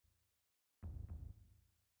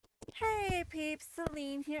Hey peeps,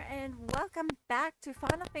 Celine here, and welcome back to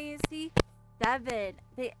Final Fantasy VII.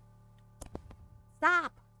 They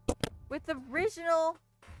stop with the original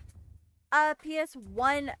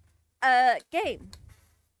PS1 game.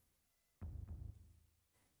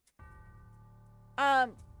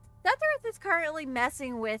 Sephiroth is currently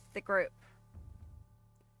messing with the group,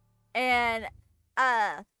 and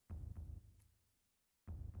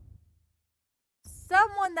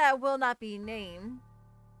someone that will not be named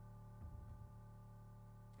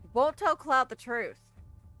won't tell Cloud the truth.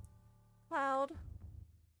 Cloud,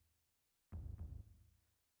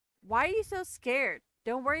 why are you so scared?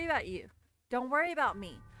 Don't worry about you. Don't worry about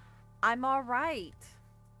me. I'm alright.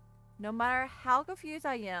 No matter how confused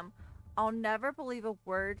I am, I'll never believe a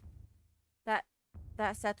word that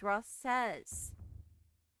Sephiroth says.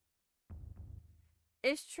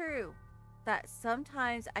 It's true that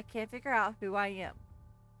sometimes I can't figure out who I am.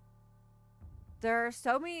 There are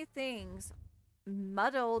so many things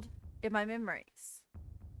muddled in my memories.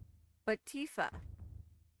 But Tifa,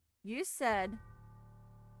 you said,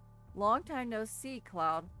 long time no see,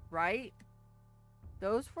 Cloud, right?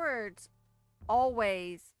 Those words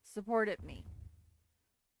always supported me.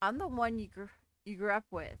 I'm the one you grew up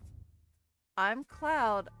with. I'm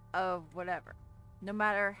Cloud of whatever. No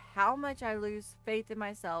matter how much I lose faith in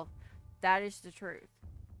myself, that is the truth.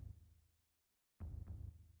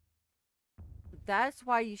 That's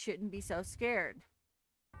why you shouldn't be so scared.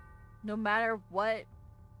 No matter what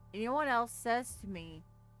anyone else says to me,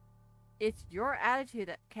 it's your attitude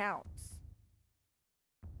that counts.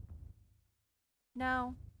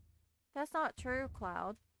 No, that's not true,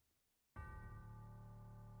 Cloud.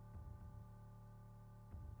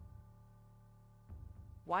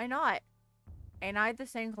 Why not? Ain't I the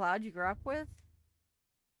same Cloud you grew up with?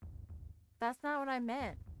 That's not what I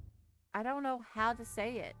meant. I don't know how to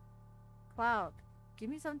say it. Cloud, give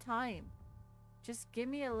me some time. Just give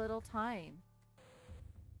me a little time.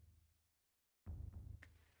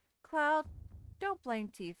 Cloud, don't blame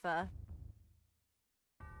Tifa.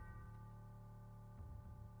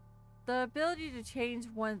 The ability to change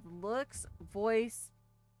one's looks, voice,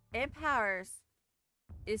 and powers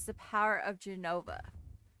is the power of Jenova.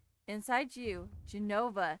 Inside you,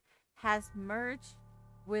 Jenova has merged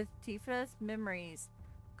with Tifa's memories,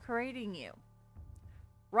 creating you.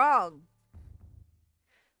 Wrong.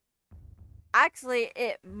 Actually,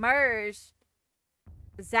 it merged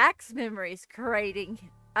Zack's memories, creating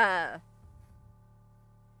a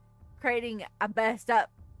messed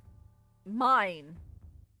up mind.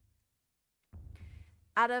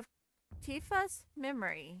 Out of Tifa's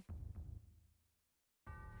memory,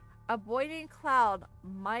 avoiding Cloud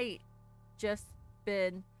might just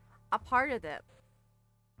been a part of them.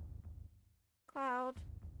 Cloud,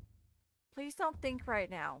 please don't think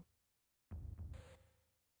right now.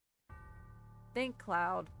 Think,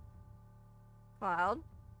 Cloud. Cloud?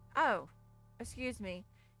 Oh, excuse me.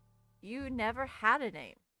 You never had a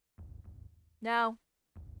name. No.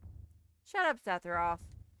 Shut up, Sephiroth.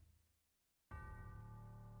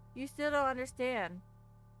 You still don't understand.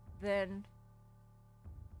 Then...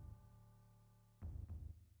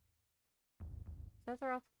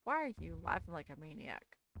 Sephiroth, why are you laughing like a maniac?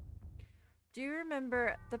 Do you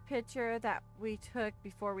remember the picture that we took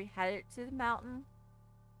before we headed to the mountain?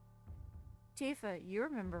 Tifa, you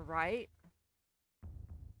remember, right?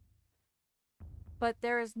 But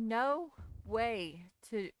there is no way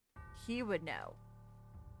he would know.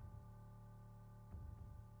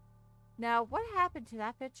 Now, what happened to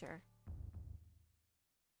that picture?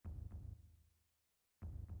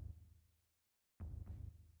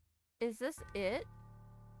 Is this it?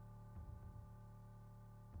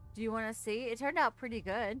 Do you want to see? It turned out pretty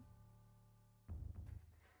good.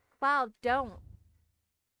 Cloud, don't.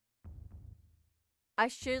 I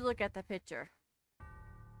should look at the picture.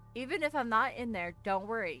 Even if I'm not in there, don't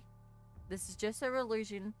worry. This is just an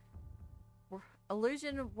illusion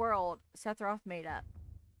world Sephiroth made up.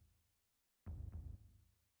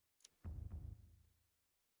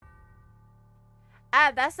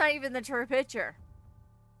 Ah, that's not even the true picture.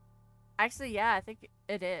 Actually, yeah, I think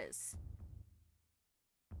it is.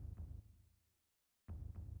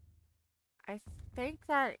 I think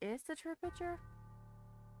that is the true picture.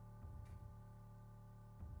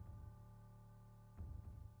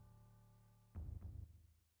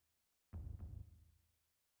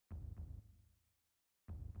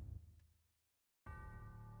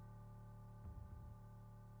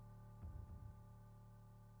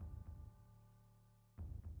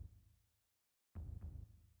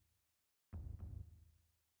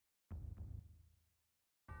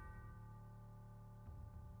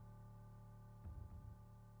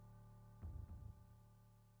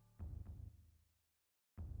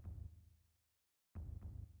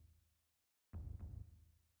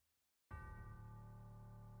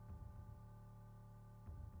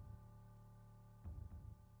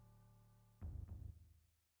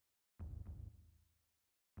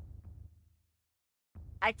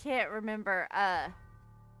 I can't remember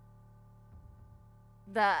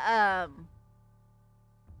the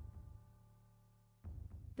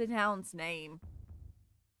the town's name.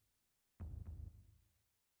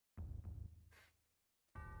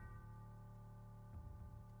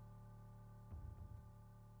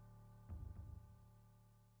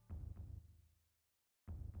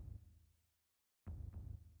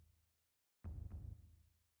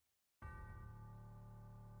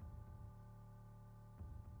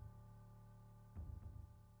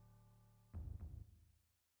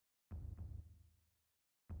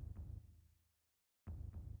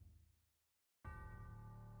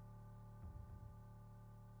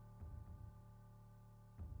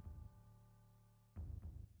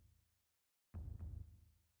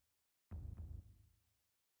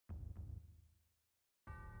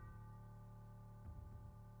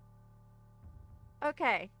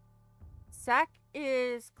 Okay. Zack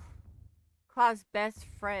is Cloud's best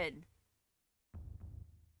friend.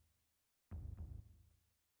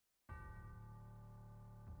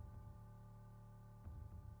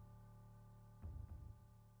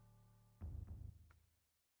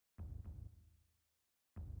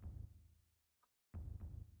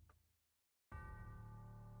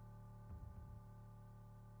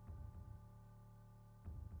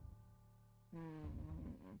 Hmm.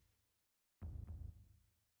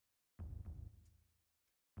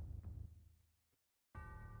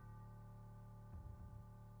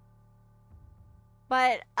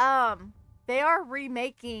 But they are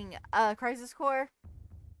remaking Crisis Core.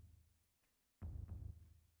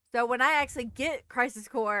 So when I actually get Crisis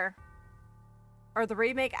Core or the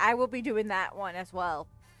remake, I will be doing that one as well.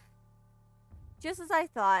 Just as I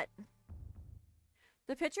thought.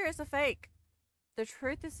 The picture is a fake. The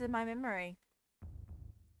truth is in my memory.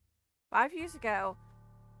 5 years ago,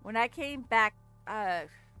 when I came back,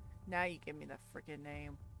 now you give me the freaking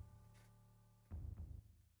name.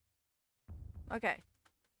 Okay.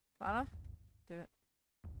 Final, do it.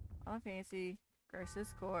 Final Fantasy,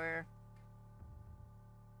 Crisis Core.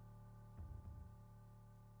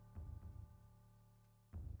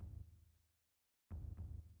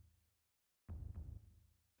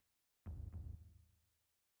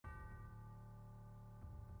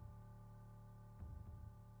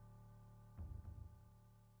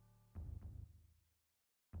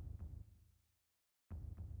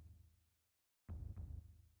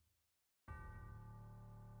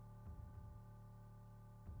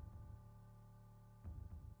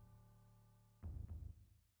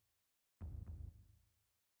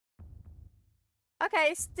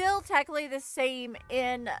 Okay, still technically the same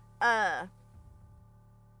in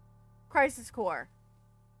Crisis Core.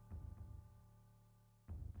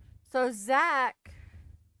 So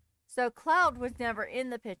Cloud was never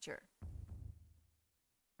in the picture.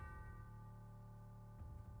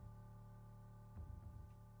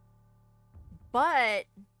 But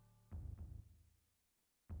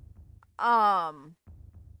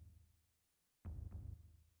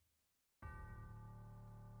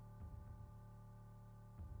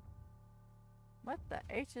what the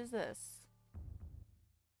H is this?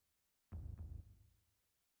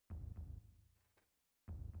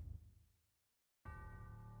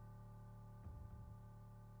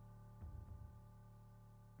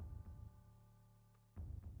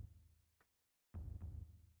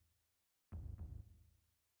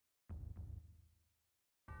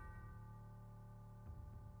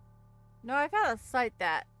 No, I found a site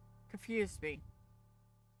that confused me.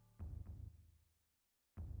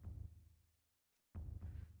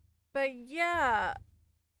 But yeah,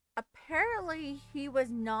 apparently he was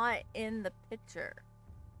not in the picture.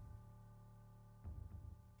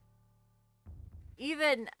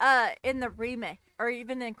 Even in the remake or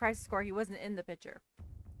even in Crisis Core, he wasn't in the picture.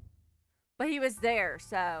 But he was there,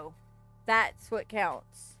 so that's what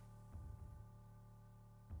counts.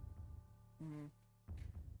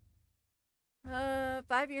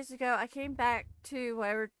 5 years ago, I came back to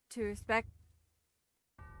whatever to inspect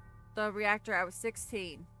the reactor. I was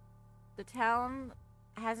 16. The town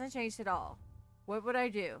hasn't changed at all. What would I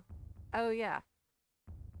do? Oh, yeah.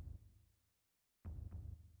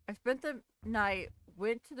 I spent the night,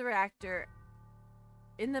 went to the reactor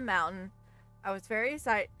in the mountain. I was very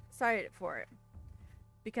excited for it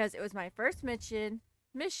because it was my first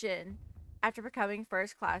mission after becoming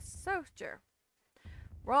first class soldier.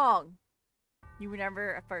 Wrong. You were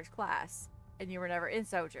never a first class, and you were never in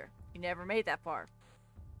soldier. You never made that far.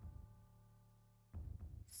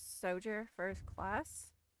 Soldier first class?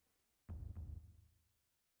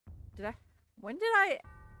 Did I? When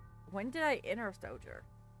did I enter soldier?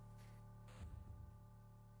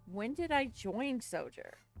 When did I join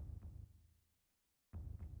soldier?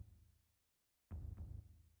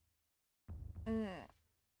 Mm.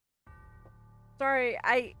 Sorry,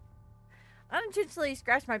 I unintentionally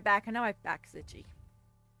scratched my back and now my back's itchy.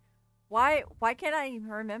 Why can't I even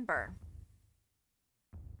remember?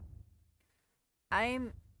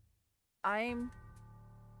 I'm I'm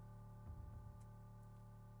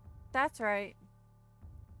That's right.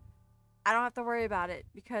 I don't have to worry about it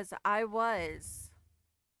because I was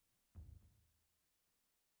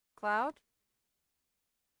Cloud.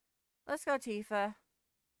 Let's go, Tifa.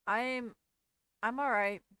 I'm I'm all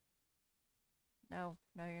right. No,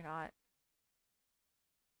 no you're not.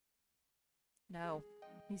 No.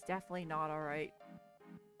 He's definitely not all right.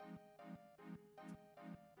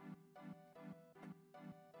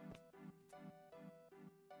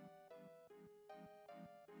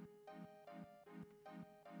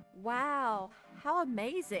 Wow, how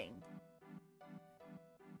amazing.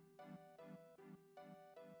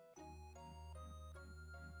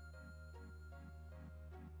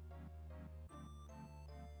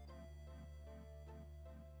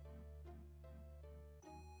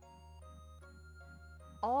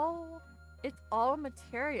 All it's all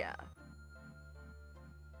materia.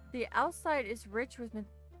 The outside is rich with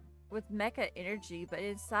mecha energy, but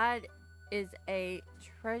inside is a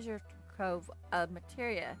treasure trove of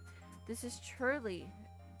materia. This is truly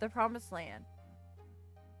the promised land.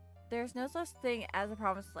 There's no such thing as a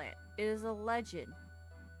promised land. It is a legend,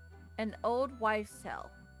 an old wives' tale.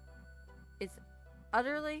 It's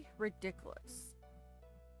utterly ridiculous.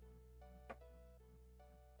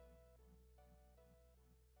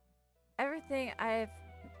 Everything I've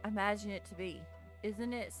imagined it to be.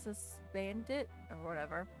 Isn't it suspended or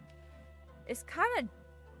whatever? It's kind of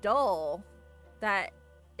dull that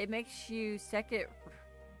it makes you a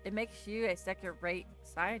second rate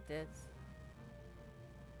scientist.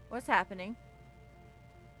 What's happening?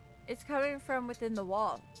 It's coming from within the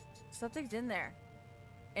wall. Something's in there.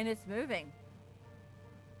 And it's moving.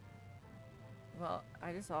 Well,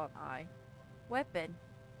 I just saw an eye. Weapon.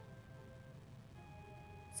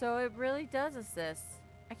 So it really does assist.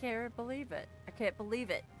 I can't believe it. I can't believe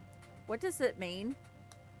it. What does it mean?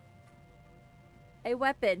 A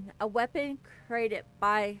weapon. A weapon created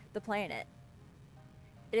by the planet.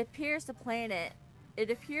 It appears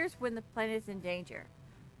when the planet is in danger.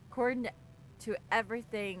 According to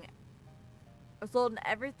everything, sold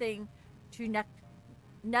everything to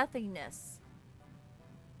nothingness.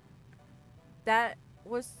 That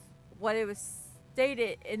was what it was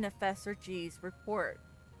stated in Professor G's report.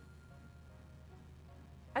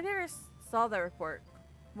 I never saw that report.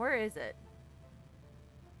 Where is it?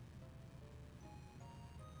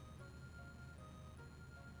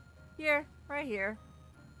 Here, right here.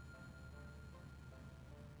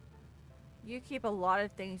 You keep a lot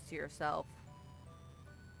of things to yourself.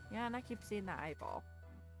 Yeah, and I keep seeing that eyeball.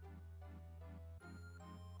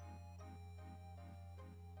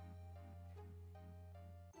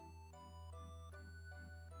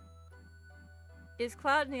 Is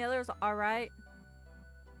Cloud and the others alright?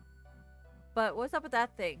 But what's up with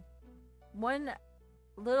that thing? One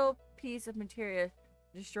little piece of materia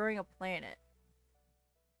destroying a planet.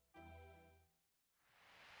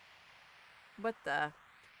 What the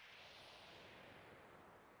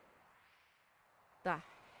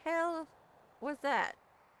hell was that?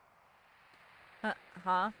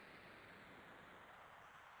 Huh?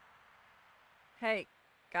 Hey,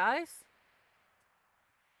 guys?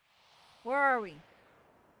 Where are we?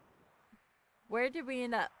 Where did we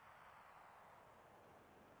end up?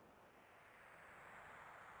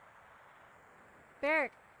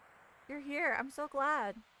 Barrick, you're here. I'm so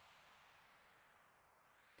glad.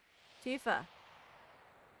 Tifa.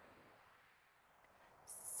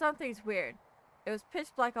 Something's weird. It was pitch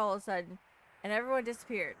black all of a sudden, and everyone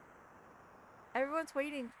disappeared. Everyone's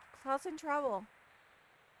waiting. Cloud's in trouble.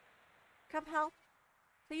 Come help.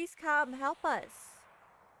 Please come help us.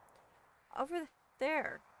 Over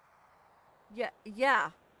there. Yeah.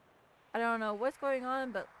 I don't know what's going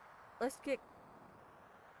on, but let's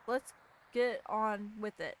get on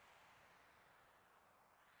with it.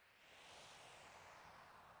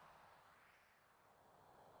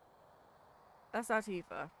 That's not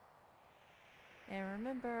Tifa. And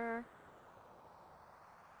remember,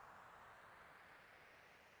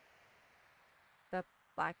 the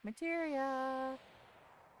black materia.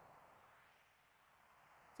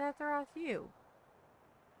 Is that off you?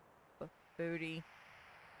 Booty.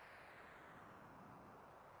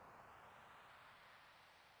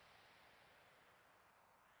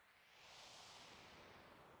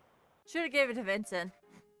 Should have given it to Vincent.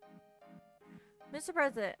 Mr.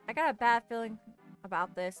 President, I got a bad feeling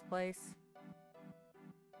about this place.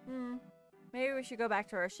 Maybe we should go back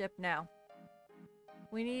to our ship now.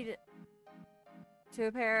 We need to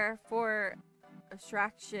prepare for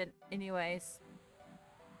extraction anyways.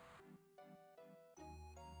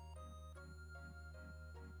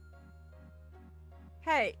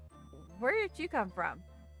 Hey, where did you come from?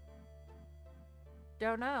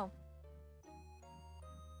 Don't know.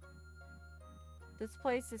 This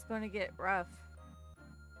place is going to get rough.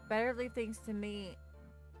 Better leave things to me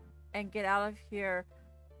and get out of here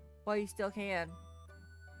while you still can.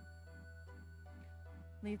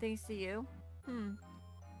 Leave things to you?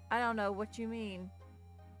 I don't know what you mean.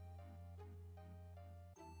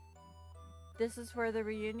 This is where the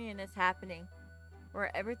reunion is happening,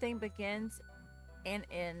 where everything begins and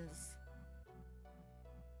ends.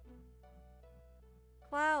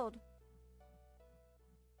 Cloud.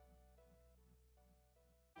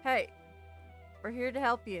 Hey, we're here to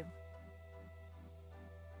help you.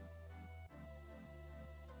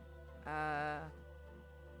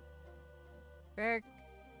 Varric,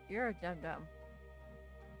 you're a dum-dum.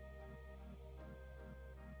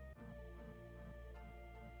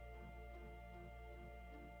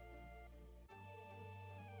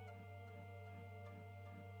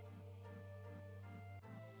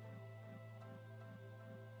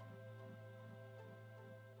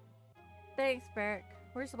 Thanks, Varric.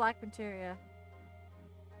 Where's the black materia?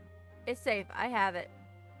 It's safe. I have it.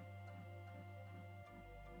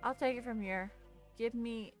 I'll take it from here. Give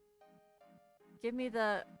me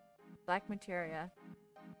the black materia.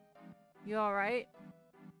 You alright?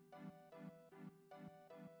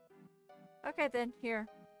 Okay then, here.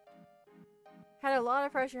 Had a lot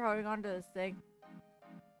of pressure holding onto this thing.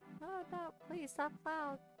 Oh no, please stop,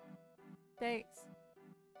 Cloud. Thanks.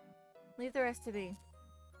 Leave the rest to me.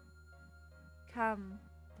 Come,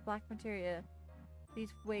 the black materia. Please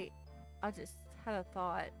wait. I just had a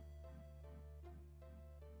thought.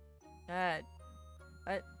 What?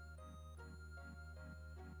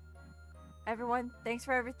 Everyone, thanks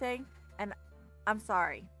for everything, and I'm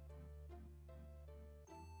sorry.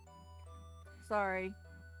 Sorry.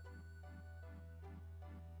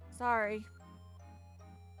 Sorry.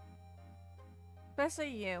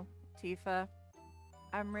 Especially you, Tifa.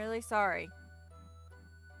 I'm really sorry.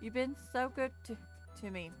 You've been so good to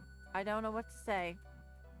me. I don't know what to say.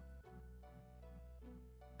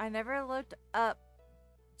 I never lived up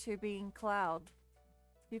to being Cloud.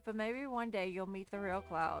 Tifa, maybe one day you'll meet the real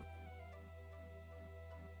Cloud.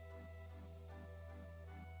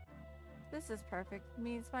 This is perfect. It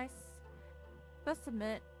means my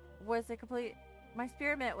experiment was a complete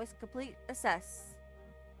success.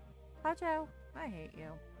 Hojo, I hate you.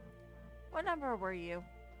 What number were you?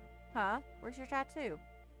 Huh? Where's your tattoo?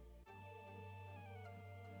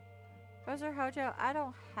 Professor Hojo, I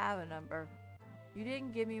don't have a number. You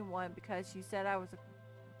didn't give me one because you said I was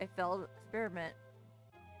a failed experiment.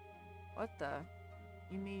 What the?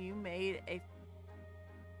 You mean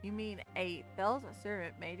a failed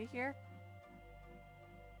experiment made it here?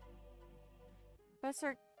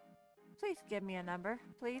 Professor, please give me a number.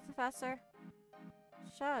 Please, Professor.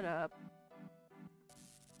 Shut up.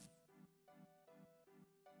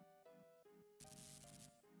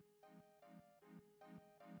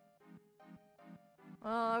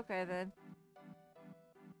 Well, okay then.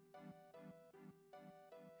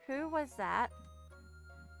 Who was that?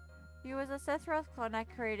 He was a Sephiroth clone I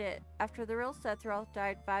created after the real Sephiroth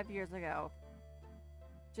died 5 years ago.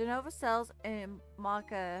 Jenova Cells and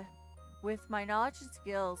Maka, with my knowledge and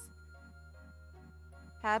skills,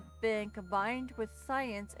 have been combined with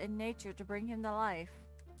science and nature to bring him to life.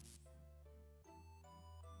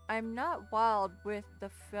 I'm not wild with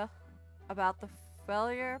about the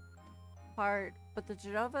failure part, but the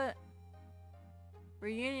Jenova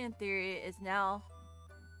reunion theory is now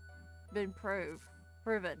been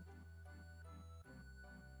proven.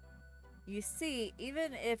 You see,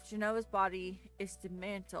 even if Jenova's body is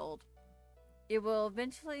dismantled, it will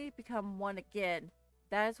eventually become one again.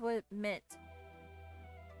 That is what it meant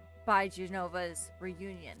by Jenova's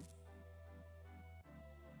reunion.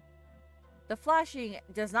 The flashing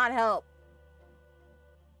does not help.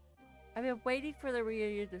 I've been waiting for the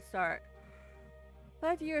reunion to start.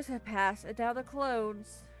 5 years have passed, and now the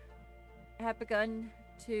clones have begun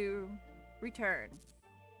to return.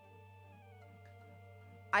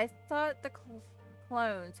 I thought the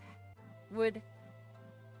clones would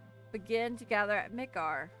begin to gather at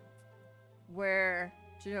Midgar, where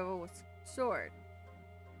Jenova was stored.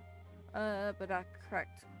 But not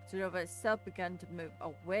correct. Jenova itself began to move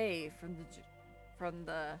away from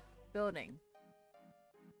the building.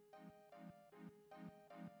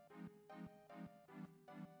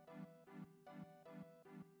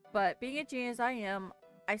 But being a genius I am,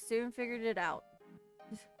 I soon figured it out.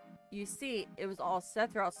 You see, it was all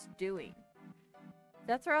Sephiroth's doing.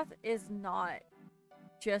 Sephiroth is not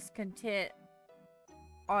just content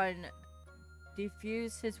on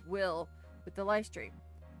diffuse his will with the live stream.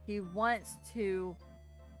 He wants to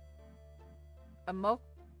emote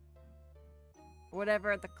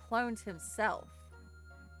whatever the clones himself.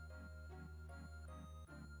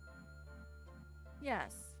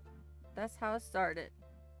 Yes, that's how it started.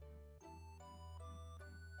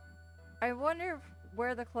 I wonder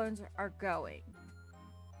where the clones are going.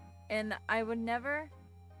 And I would never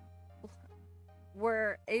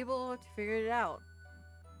were able to figure it out.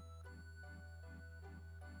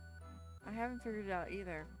 I haven't figured it out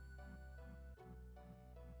either.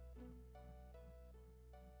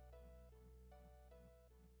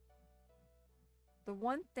 The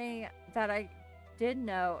one thing that I did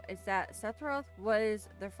know is that Sephiroth was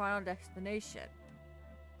their final destination.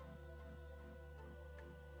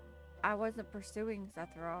 I wasn't pursuing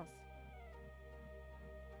Sephiroth.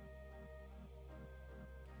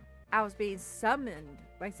 I was being summoned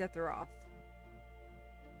by Sephiroth.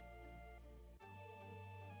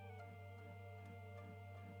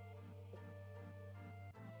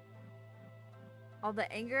 All the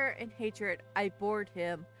anger and hatred I bore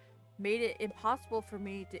him made it impossible for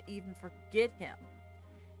me to even forget him.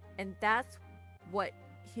 And that's what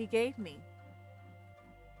he gave me.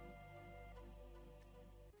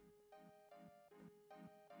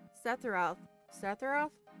 Sephiroth.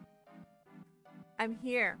 Sephiroth? I'm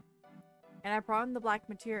here. And I brought him the black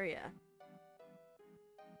materia.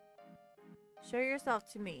 Show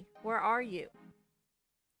yourself to me. Where are you?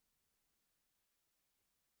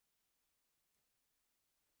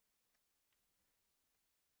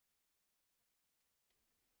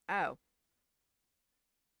 Oh.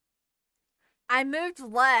 I moved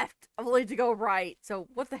left only to go right, so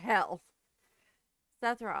what the hell?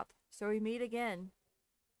 Sephiroth, so we meet again.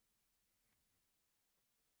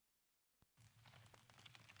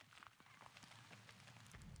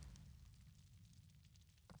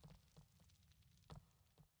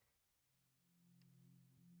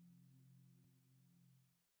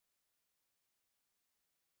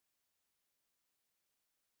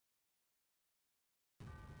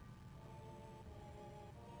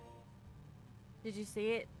 Did you see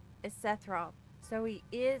it? It's Sephiroth. So he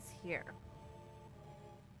is here.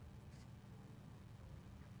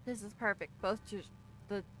 This is perfect. Both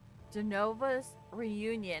the Genova's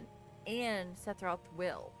reunion and Sephiroth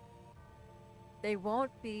will. They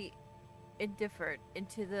won't be indifferent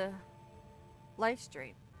into the live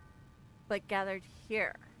stream, but gathered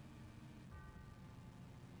here.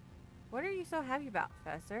 What are you so happy about,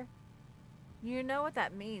 Professor? You know what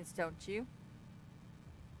that means, don't you?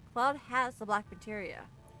 Cloud has the black materia.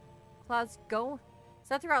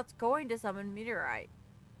 Sephiroth's going to summon meteorite.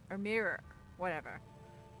 Or mirror. Whatever.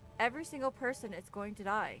 Every single person is going to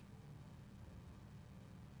die.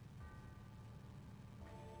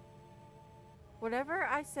 Whatever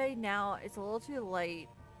I say now is a little too late.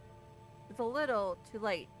 It's a little too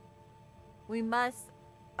late. We must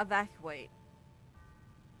evacuate.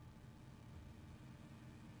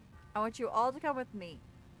 I want you all to come with me.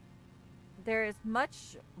 There is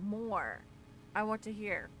much more I want to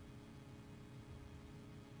hear.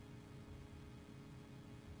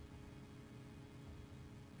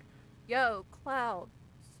 Yo, Cloud.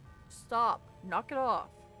 Stop. Knock it off.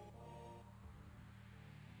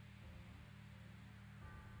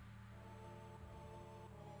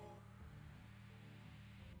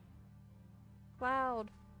 Cloud.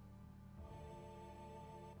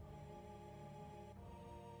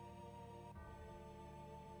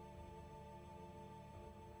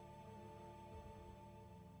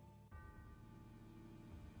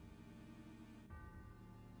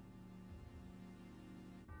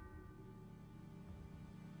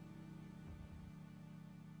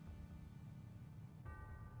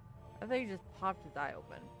 I think he just popped his eye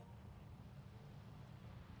open.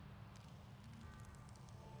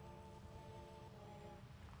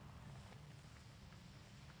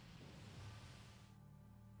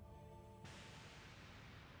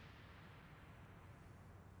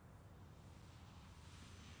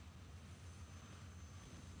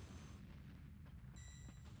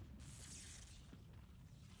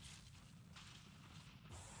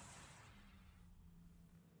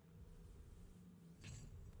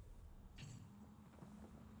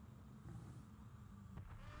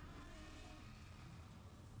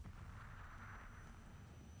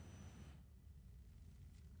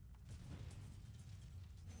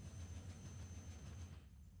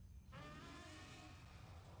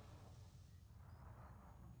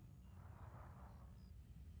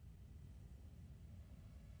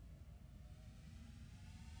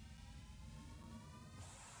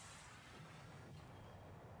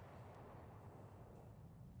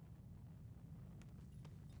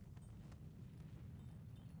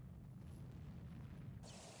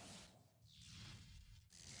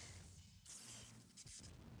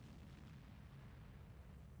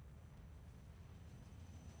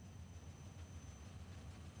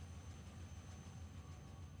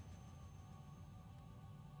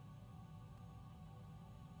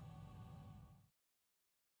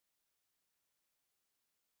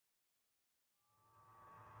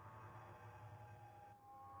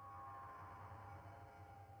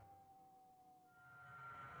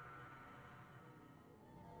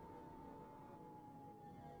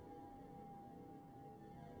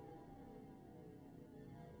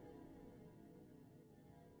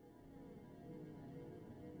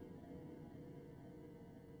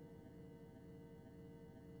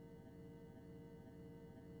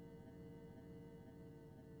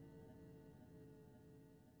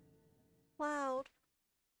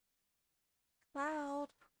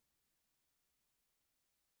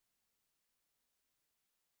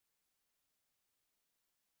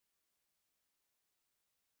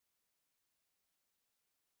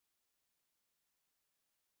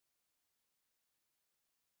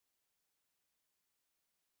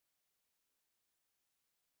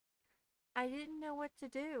 I didn't know what to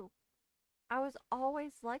do. I was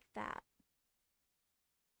always like that.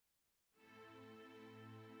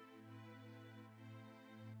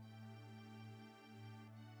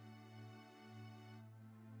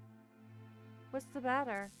 What's the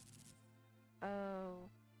matter? Oh,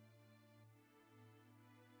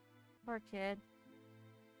 poor kid.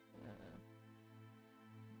 Uh,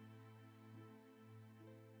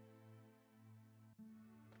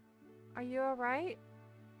 are you alright?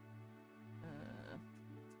 Uh,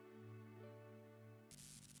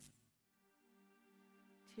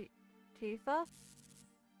 T- Tifa?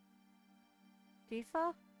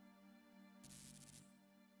 Tifa?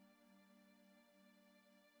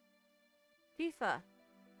 Tifa.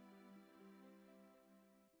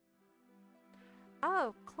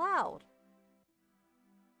 Oh, Cloud.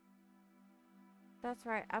 That's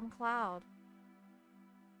right, I'm Cloud.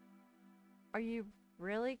 Are you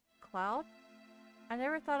really Cloud? I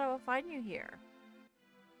never thought I would find you here.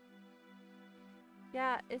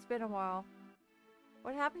 Yeah, it's been a while.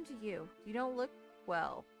 What happened to you? You don't look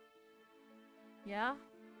well. Yeah?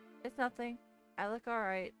 It's nothing. I look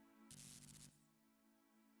alright.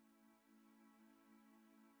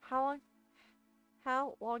 How long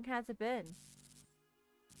how long has it been?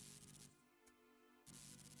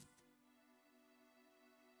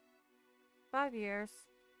 5 years.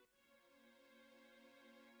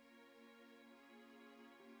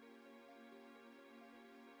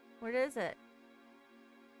 What is it?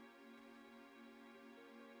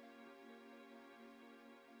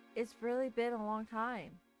 It's really been a long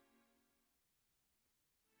time.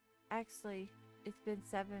 Actually, it's been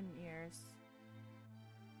 7 years.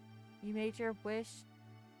 You made your wish.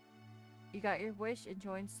 You got your wish and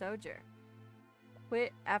joined Soldier.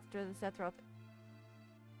 Quit after the Sephiroth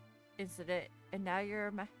incident, and now you're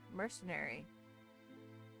a mercenary.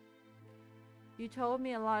 You told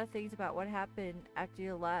me a lot of things about what happened after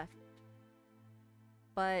you left,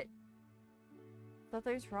 but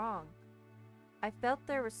something's wrong. I felt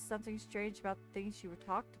there was something strange about the things you were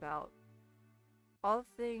talked about. All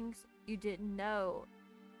the things you didn't know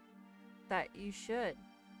that you should,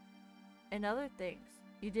 and other things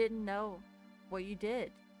you didn't know what you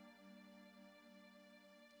did.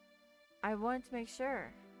 I wanted to make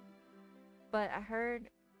sure, but I heard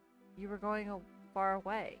you were going far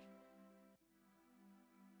away.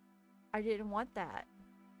 I didn't want that.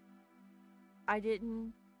 I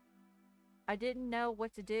didn't know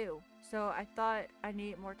what to do, so I thought I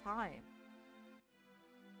needed more time.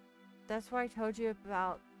 That's why I told you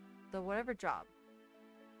about the whatever job.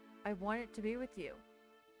 I wanted to be with you.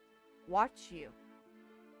 Watch you.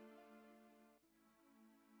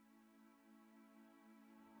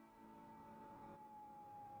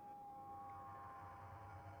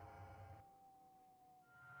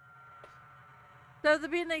 So the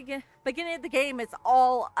beginning of the game is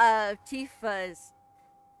all Tifa's.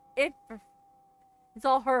 It's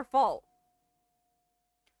all her fault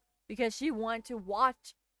because she wanted to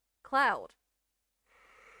watch Cloud.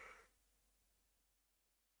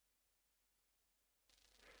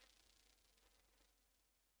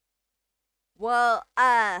 Well,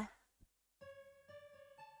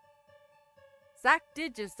 Zack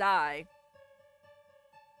did just die.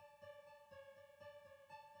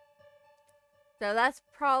 So that's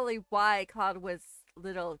probably why Cloud was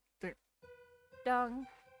little dung.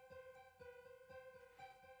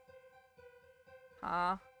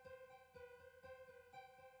 Huh?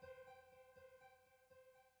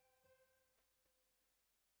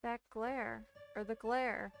 That glare. Or the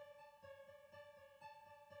glare.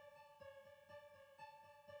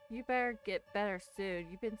 You better get better soon.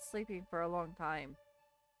 You've been sleeping for a long time.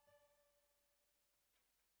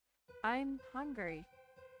 I'm hungry.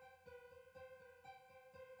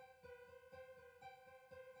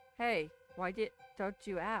 Hey, don't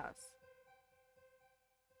you ask?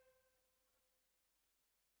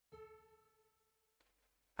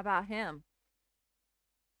 About him.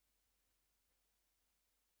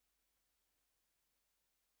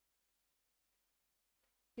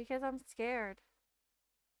 Because I'm scared.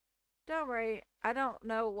 Don't worry, I don't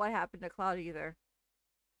know what happened to Cloud either.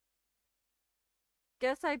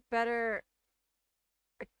 Guess I better...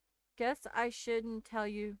 Guess I shouldn't tell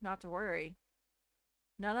you not to worry.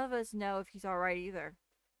 None of us know if he's alright either.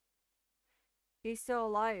 He's still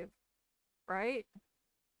alive, right?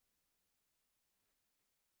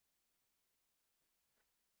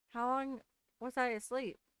 How long was I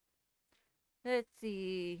asleep? Let's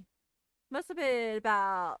see. Must have been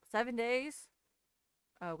about 7 days.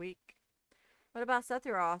 A week. What about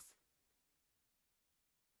Sephiroth?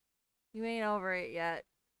 You ain't over it yet.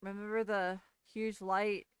 Remember the huge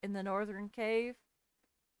light in the northern cave?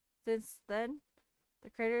 Since then, the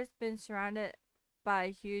crater's been surrounded by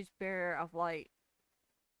a huge barrier of light.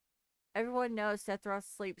 Everyone knows Sephiroth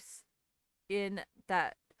sleeps in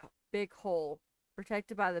that big hole,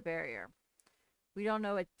 protected by the barrier. We don't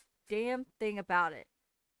know a damn thing about it.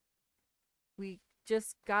 We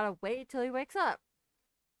just gotta wait till he wakes up.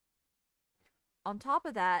 On top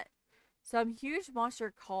of that, some huge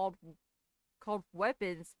monster called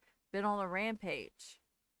Weapons been on a rampage.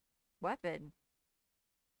 Weapon.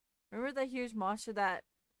 Remember the huge monster that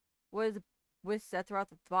was with Sephiroth at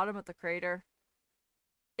the bottom of the crater?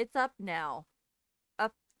 It's up now.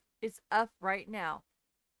 It's up right now.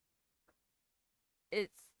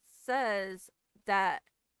 It says that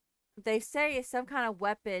they say it's some kind of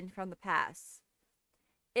weapon from the past.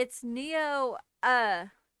 It's Neo,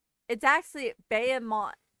 it's actually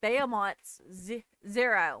Bahamut's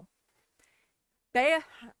Zero.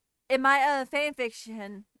 In my fan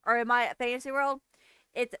fiction, or in my fantasy world,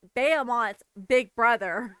 it's Bahamut's big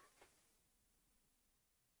brother.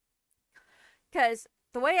 Because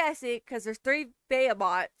the way I see it, because there's 3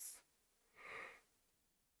 Bahamuts.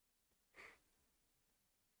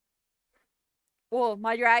 Well,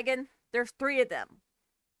 my dragon, there's 3 of them.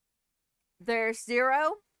 There's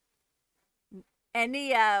Zero, and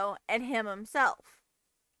Neo, and him himself.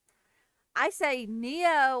 I say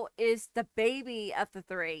Neo is the baby of the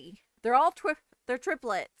 3. They're all they're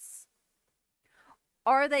triplets.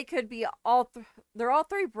 Or they could be they're all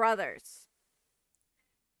 3 brothers.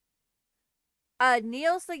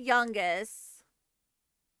 Neo's the youngest.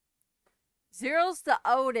 Zero's the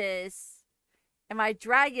oldest. And my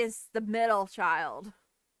dragon's the middle child.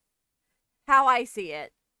 How I see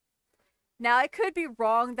it. Now, I could be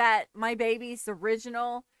wrong that my baby's the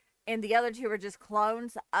original and the other 2 are just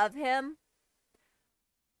clones of him.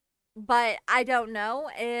 But I don't know,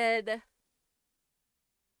 and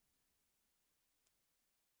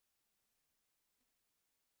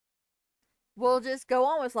we'll just go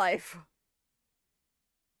on with life.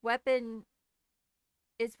 Weapon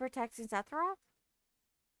is protecting Sephiroth?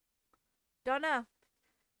 Don't know.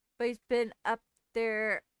 But he's been up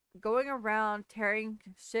there going around tearing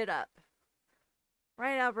shit up.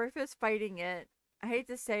 Right now, Rufus fighting it. I hate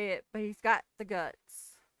to say it, but he's got the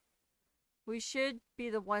guts. We should be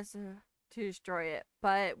the ones to destroy it,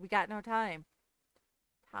 but we got no time.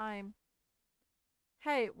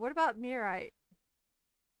 Hey, what about Mirite?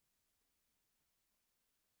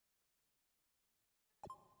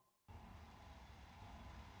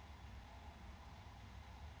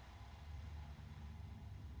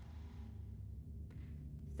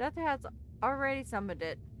 Seth has already summoned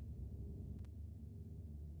it.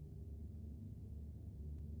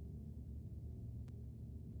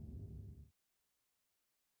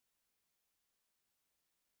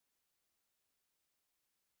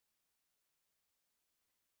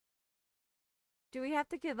 Do we have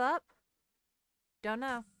to give up? Don't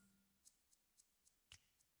know.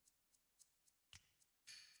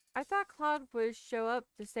 I thought Cloud would show up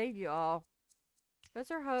to save you all.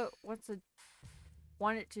 Professor Hope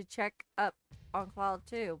wanted to check up on Cloud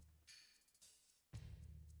too.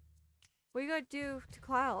 What are you gonna do to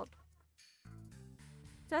Cloud?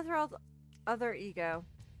 Sephiroth's other ego.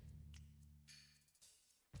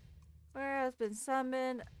 Where has been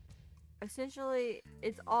summoned. Essentially,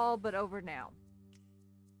 it's all but over now.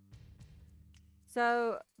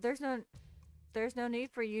 So there's no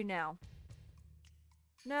need for you now.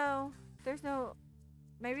 No, there's no.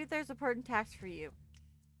 Maybe there's a important task for you.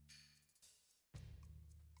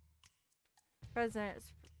 President,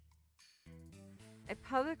 a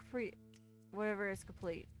public whatever is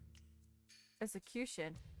complete.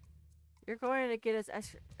 Execution. You're going to get us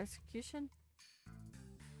execution?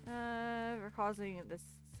 We're causing this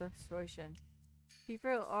situation.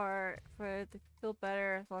 People are for to feel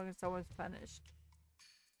better as long as someone's punished.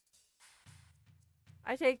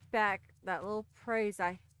 I take back that little praise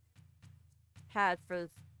I had for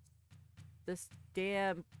this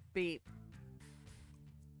damn beep.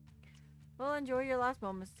 Well, enjoy your last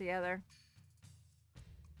moments together.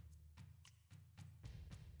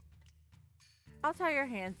 I'll tie your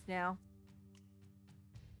hands now.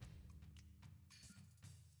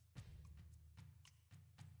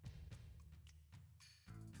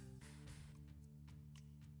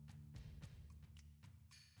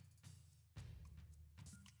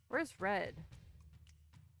 Where's Red?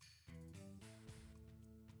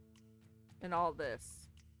 In all this.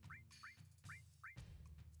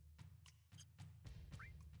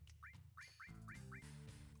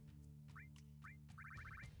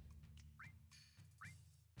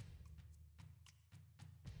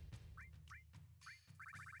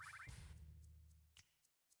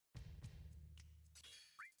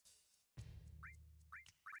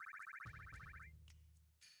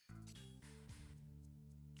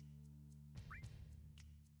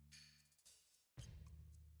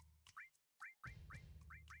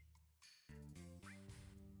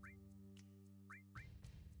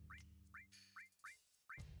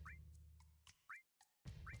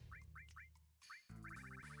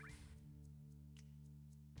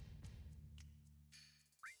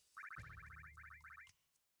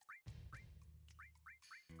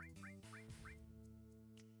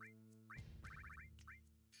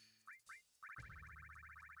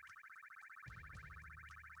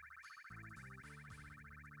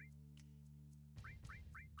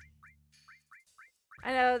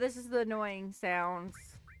 I know, this is the annoying sounds.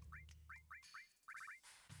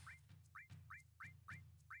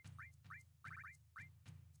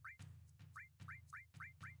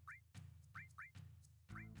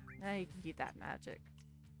 Now you can keep that magic.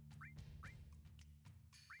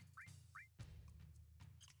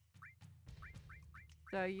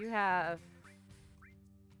 So you have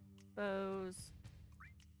those.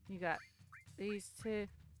 You got these two,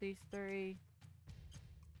 these three.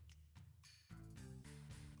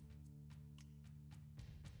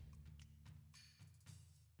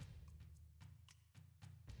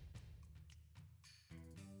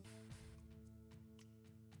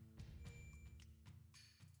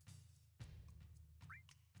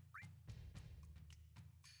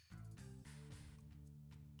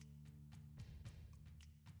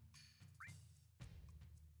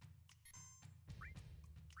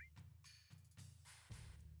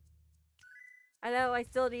 I know I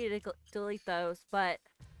still need to delete those, but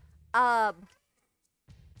so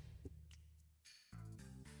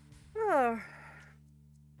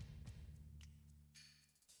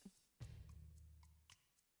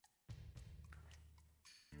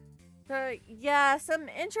yeah, some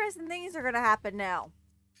interesting things are gonna happen now.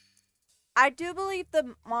 I do believe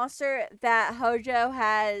the monster that Hojo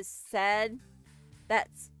has said that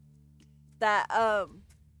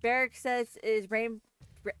Barrack says is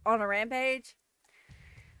on a rampage.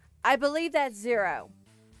 I believe that's Zero.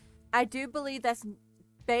 I do believe that's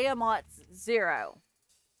Behemoth's Zero.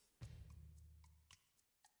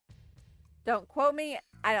 Don't quote me.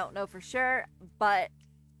 I don't know for sure, but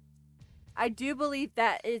I do believe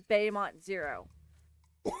that is Behemoth Zero.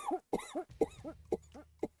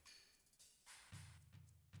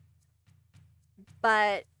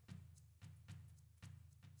 But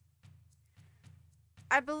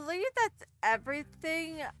I believe that's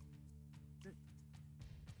everything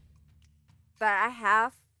that I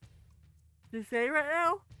have to say right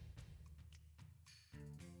now.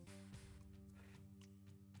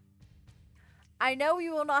 I know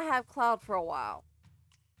we will not have Cloud for a while.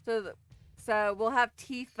 So we'll have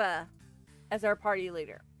Tifa as our party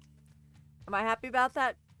leader. Am I happy about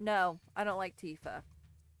that? No, I don't like Tifa.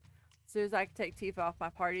 As soon as I can take Tifa off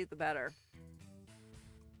my party, the better.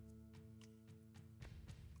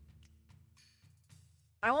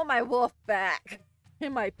 I want my wolf back.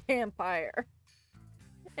 And my vampire.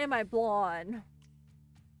 And my blonde.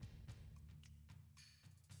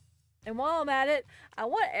 And while I'm at it, I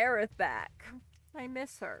want Aerith back. I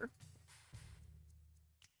miss her.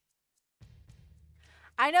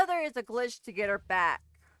 I know there is a glitch to get her back.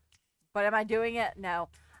 But am I doing it? No.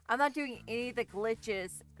 I'm not doing any of the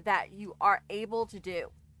glitches that you are able to do.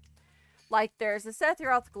 Like, there's a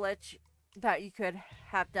Sephiroth glitch that you could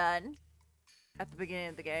have done at the beginning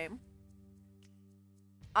of the game.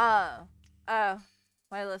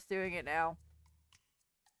 Lila's doing it now.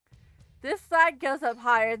 This side goes up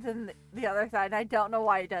higher than the other side, and I don't know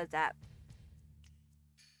why it does that.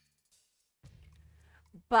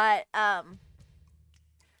 But,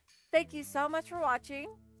 thank you so much for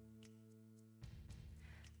watching.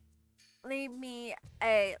 Leave me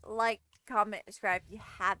a like, comment, subscribe if you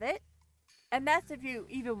have it. And that's if you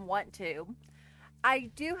even want to. I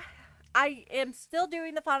am still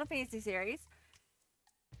doing the Final Fantasy series.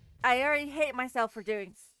 I already hate myself for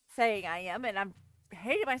saying I am, and I'm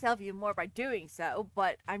hating myself even more by doing so,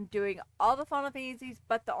 but I'm doing all the Final Fantasies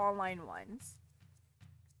but the online ones.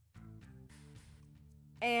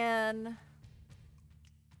 And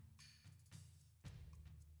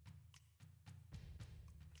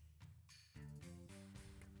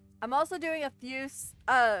I'm also doing a few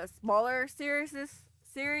smaller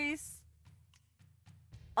series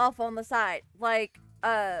off on the side, like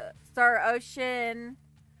Star Ocean,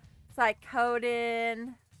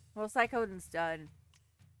 Psychoden. Well, Psychoden's done.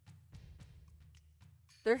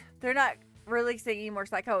 They're not releasing any more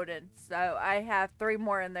Psychoden, so I have 3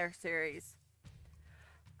 more in their series.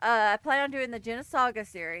 I plan on doing the Genesaga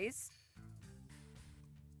series.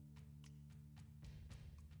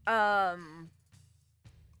 I'm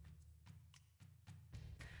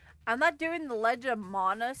not doing the Legend of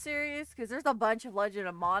Mana series because there's a bunch of Legend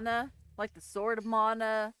of Mana, like the Sword of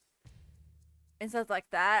Mana and stuff like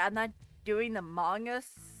that. I'm not doing the manga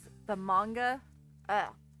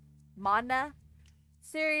Mana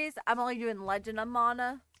series. I'm only doing Legend of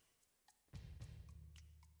Mana.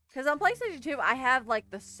 Because on PlayStation 2, I have like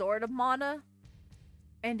the Sword of Mana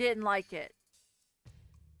and didn't like it.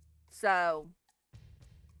 So,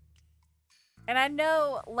 and I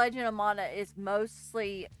know Legend of Mana is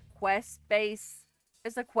mostly quest-based.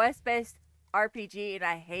 It's a quest-based RPG, and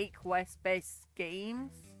I hate quest-based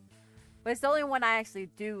games. But it's the only one I actually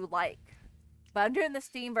do like. But I'm doing the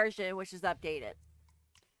Steam version, which is updated.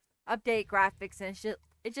 Update graphics, and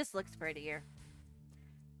it just looks prettier.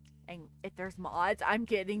 And if there's mods, I'm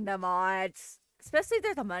getting the mods. Especially if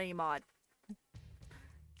there's a money mod.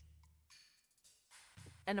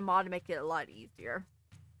 And a mod to make it a lot easier.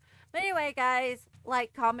 But anyway, guys,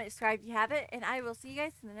 like, comment, subscribe if you haven't. And I will see you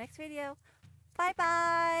guys in the next video.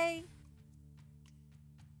 Bye-bye.